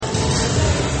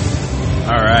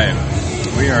Alright,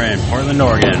 we are in Portland,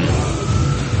 Oregon.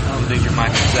 I don't think your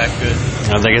mic is that good.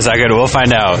 I don't think it's that good. We'll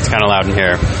find out. It's kind of loud in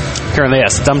here. Currently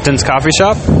at Stumpton's Coffee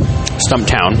Shop.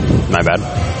 Stumptown, my bad.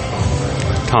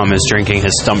 Tom is drinking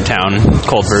his Stumptown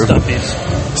cold brew.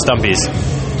 Stumpy's.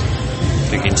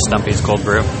 Drinking Stumpy's cold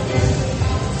brew.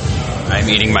 I'm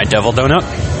eating my devil donut.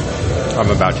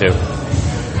 I'm about to.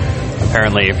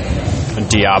 Apparently,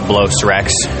 Diablos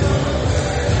Rex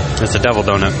is a devil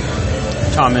donut.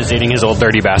 Tom is eating his old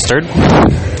dirty bastard.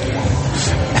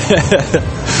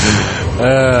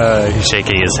 He's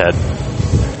shaking his head.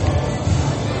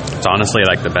 It's honestly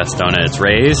like the best donut. It's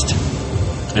raised.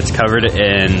 It's covered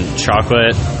in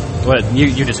chocolate. What?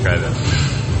 You describe it.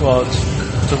 Well,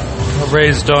 it's a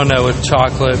raised donut with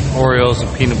chocolate, Oreos,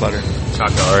 and peanut butter.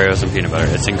 Chocolate, Oreos, and peanut butter.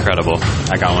 It's incredible.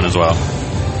 I got one as well.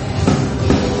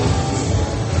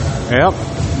 Yep.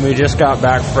 We just got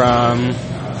back from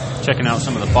checking out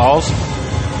some of the falls.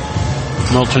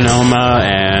 Multnomah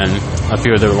and a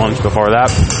few of the ones before that.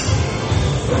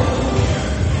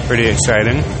 Pretty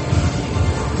exciting.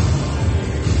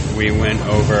 We went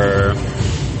over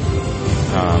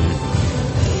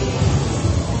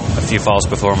a few falls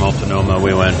before Multnomah.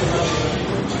 We went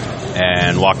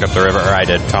and walked up the river, or I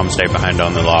did. Tom stayed behind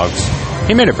on the logs.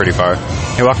 He made it pretty far.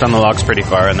 He walked on the logs pretty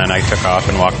far, and then I took off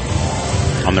and walked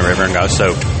on the river and got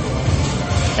soaked.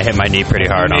 I hit my knee pretty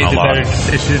hard on a log.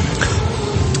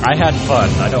 I had fun.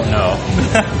 I don't know.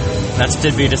 That's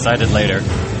to be decided later,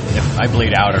 if I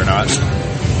bleed out or not.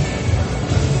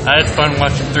 I had fun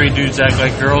watching three dudes act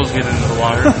like girls get into the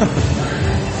water.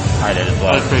 I did as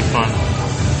well. That was pretty fun.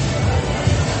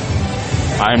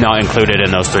 I'm not included in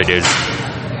those three dudes.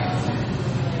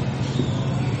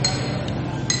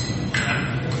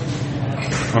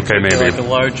 Okay, maybe. Like a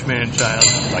large man-child.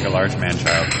 Like a large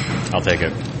man-child. I'll take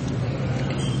it.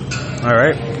 All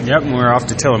right. Yep, we're off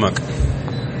to Tillamook.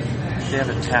 They have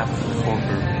a tap for the cold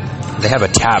brew. They have a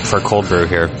tap for cold brew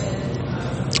here.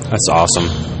 That's awesome.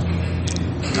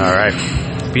 All right.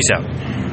 Peace out.